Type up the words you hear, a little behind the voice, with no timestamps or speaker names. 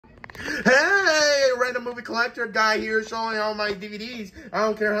Hey, random movie collector guy here showing all my DVDs. I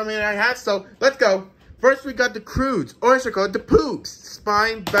don't care how many I have, so let's go. First, we got the Crudes, or it's called the Poops.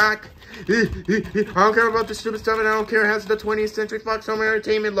 Spine, back. I don't care about the stupid stuff, and I don't care. It has the 20th Century Fox Home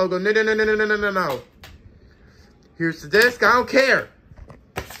Entertainment logo. No. Here's the disc. I don't care.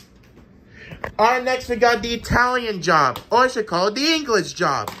 Alright, next we got the Italian Job, or I should call it the English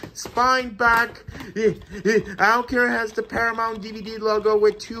Job. Spine, back. I don't care. It has the Paramount DVD logo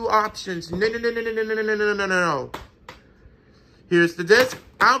with 2 options. No. Here's the disc.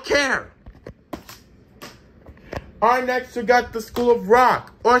 I don't care. Alright, next we got the School of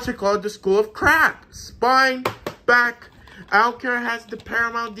Rock, or I should call it the School of Crap. Spine, back. I don't care. It has the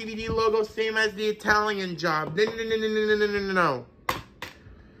Paramount DVD logo, same as the Italian Job. No.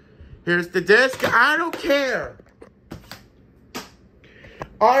 Here's the disc. I don't care.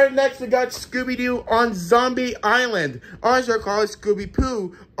 Alright, next we got Scooby-Doo on Zombie Island. Or I should call it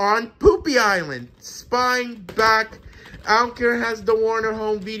Scooby-Poo on Poopy Island. Spine, back. I don't care. It has the Warner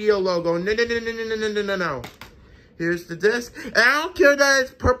Home Video logo. No. Here's the disc. And I don't care that it's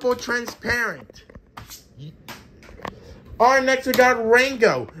purple transparent. Alright, next we got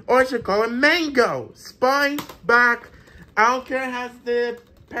Rango. Or I should call it Mango. Spine, back. I don't care. It has the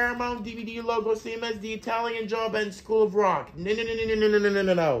Paramount DVD logo, same as the Italian Job and School of Rock. No.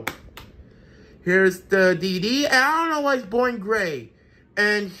 Here's the DVD. And I don't know why it's born gray.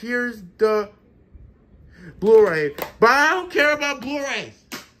 And here's the Blu-ray. But I don't care about Blu-rays.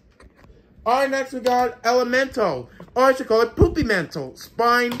 Alright, next we got Elemental. Or I should call it Poopy Mental.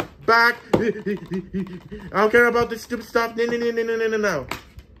 Spine, back. I don't care about this stupid stuff. No.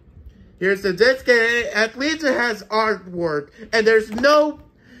 Here's the disc. And at least it has artwork. And there's no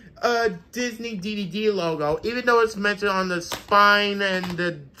Disney DVD logo, even though it's mentioned on the spine and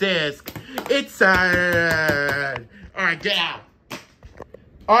the disc. It's sad. Alright, get out.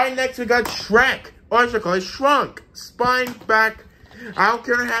 Alright, next we got Shrek. Or I should call it Shrunk. Spine, back. I don't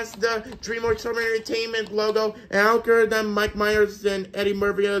care. It has the DreamWorks Home Entertainment logo. And I don't care that Mike Myers and Eddie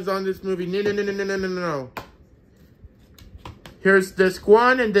Murphy is on this movie. No. Here's disc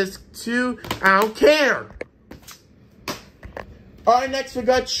 1 and disc 2. I don't care. Alright, next we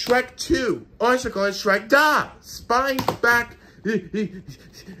got Shrek 2. Or I should call it Shrek Da. Spine, back.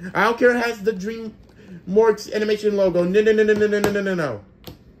 I don't care. It has the DreamWorks animation logo. No.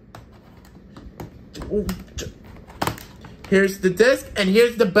 Here's the disc, and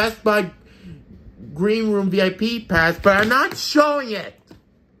here's the Best Buy Green Room VIP pass, but I'm not showing it.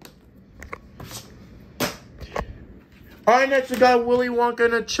 Alright, next we got Willy Wonka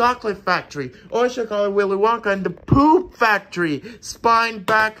and the Chocolate Factory. Or I should call it Willy Wonka and the Poop Factory. Spine,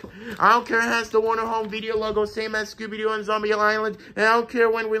 back. I don't care. It has the Warner Home Video logo, same as Scooby-Doo on Zombie Island. And I don't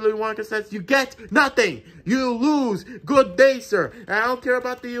care when Willy Wonka says, you get nothing. You lose. Good day, sir. And I don't care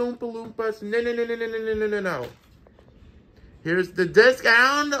about the Oompa Loompas. No. Here's the disc.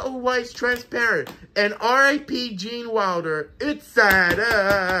 I don't know why it's transparent. And R.I.P. Gene Wilder. It's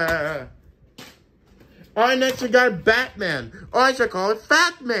sad. Alright, next we got Batman. Or I should call it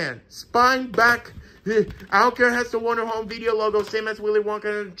Fat Man. Spine, back. I don't care. It has the Warner Home Video logo, same as Willy Wonka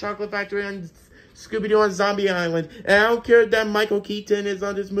and the Chocolate Factory and Scooby-Doo on Zombie Island. And I don't care that Michael Keaton is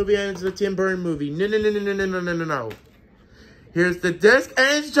on this movie and it's a Tim Burton movie. No. Here's the disc,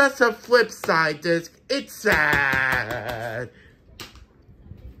 and it's just a flip side disc. It's sad.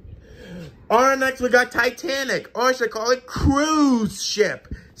 Alright, next we got Titanic. Or I should call it Cruise Ship.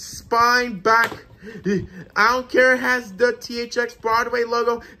 Spine, back. I don't care. It has the THX Broadway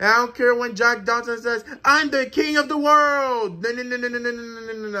logo. And I don't care when Jack Dawson says, I'm the king of the world.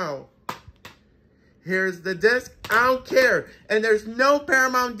 No. Here's the disc. I don't care. And there's no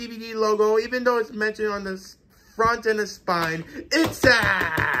Paramount DVD logo, even though it's mentioned on the front and the spine. It's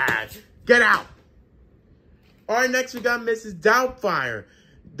sad. Get out. Alright, next we got Mrs. Doubtfire,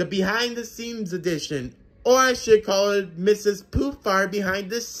 the behind the scenes edition. Or I should call it Mrs. Poopfire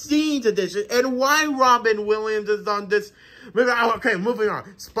behind the scenes edition. And why Robin Williams is on this. Okay, moving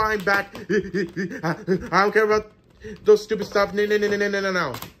on. Spine, back. I don't care about those stupid stuff.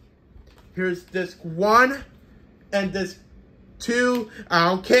 No. Here's disc 1 and disc 2. I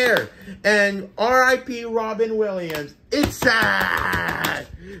don't care. And R.I.P. Robin Williams. It's sad.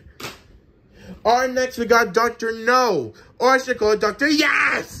 Alright, next we got Dr. No. Or I should call it Dr.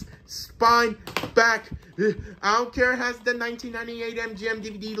 Yes. Spine, back. I don't care. It has the 1998 MGM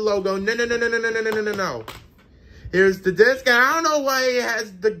DVD logo. No. Here's the disc. And I don't know why it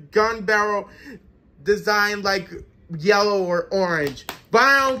has the gun barrel design like yellow or orange. But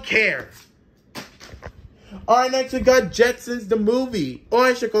I don't care. Alright, next we got Jetsons the movie. Or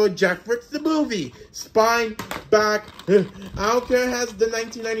I should call it Jack Fritz the movie. Spine, back. I don't care it has the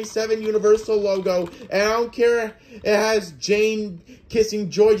 1997 Universal logo. And I don't care it has Jane kissing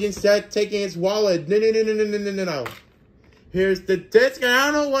George instead, taking his wallet. No. Here's the disc. And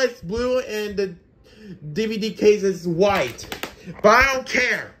I don't know why it's blue and the DVD case is white. But I don't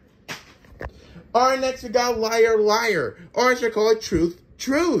care. Alright, next we got Liar Liar. Or I should call it Truth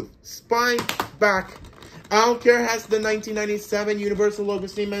Truth. Spine, back. I don't care it has the 1997 Universal logo,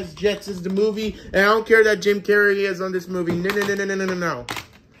 same as Jetsons the movie. And I don't care that Jim Carrey is on this movie. No.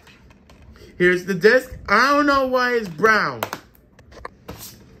 Here's the disc. I don't know why it's brown.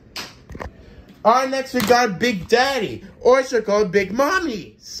 Alright, next we got Big Daddy. Or I should call it Big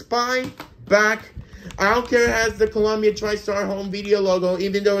Mommy. Spine, back. I don't care it has the Columbia TriStar Home Video logo,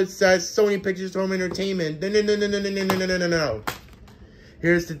 even though it says Sony Pictures Home Entertainment. No.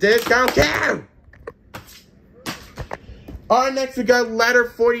 Here's the disc. I don't care. Alright, next we got Ladder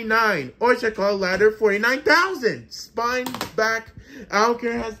 49. Or should I call it Ladder 49,000. Spine, back. I don't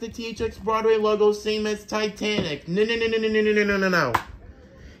care it has the THX Broadway logo, same as Titanic. No.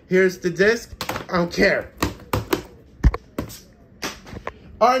 Here's the disc. I don't care.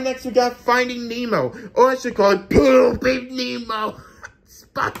 Alright, next we got Finding Nemo. Or I should call it Pooping Nemo.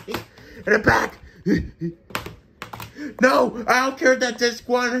 Spine in the back. No, I don't care that disc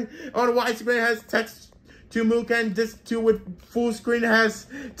 1 on widescreen has text to Mook, and disc 2 with full screen has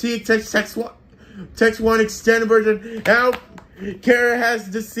text 1 extended version. I don't care it has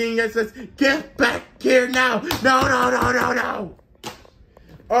the scene that says, "Get back here now." No.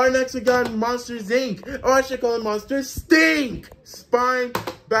 Alright, next we got Monsters Inc. Or I should call it Monsters Stink. Spine,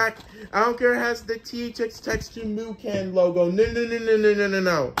 back. I don't care it has the THX text to Mook logo.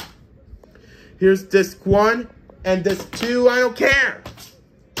 No. Here's disc 1 and disc 2. I don't care.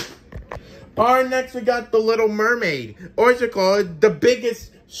 Alright, next we got The Little Mermaid. Or I should call it The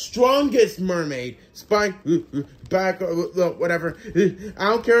Biggest, Strongest Mermaid. Spine, back, whatever. I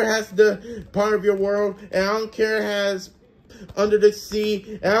don't care it has the Part of Your World. And I don't care it has Under the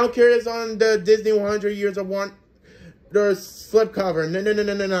Sea. And I don't care it's on the Disney 100 Years of Wonder slipcover.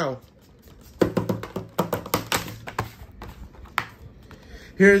 No.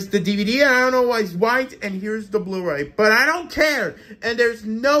 Here's the DVD. I don't know why it's white. And here's the Blu-ray. But I don't care. And there's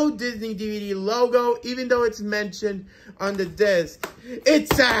no Disney DVD logo, even though it's mentioned on the disc.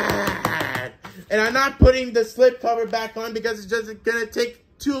 It's sad. And I'm not putting the slipcover back on because it's just going to take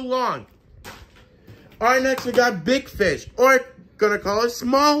too long. Alright, next we got Big Fish. Or going to call it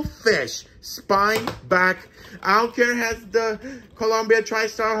Small Fish. Spine, back. I don't care it has the Columbia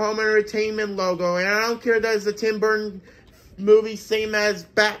TriStar Home Entertainment logo. And I don't care that it's a Tim Burton movie, same as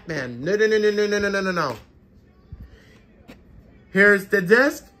Batman. No. Here's the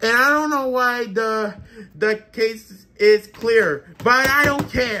disc, and I don't know why the case is clear, but I don't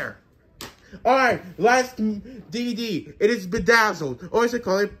care. Alright, last DVD. It is Bedazzled, or I should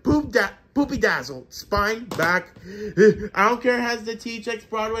call it Poopy Dazzled. Spine, back. I don't care it has the THX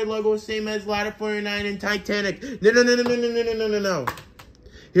Broadway logo, same as Ladder 49 and Titanic. No.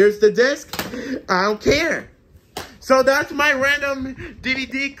 Here's the disc. I don't care. So that's my random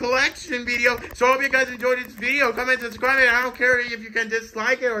DVD collection video. So I hope you guys enjoyed this video. Comment, subscribe, and I don't care if you can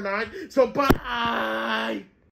dislike it or not. So bye!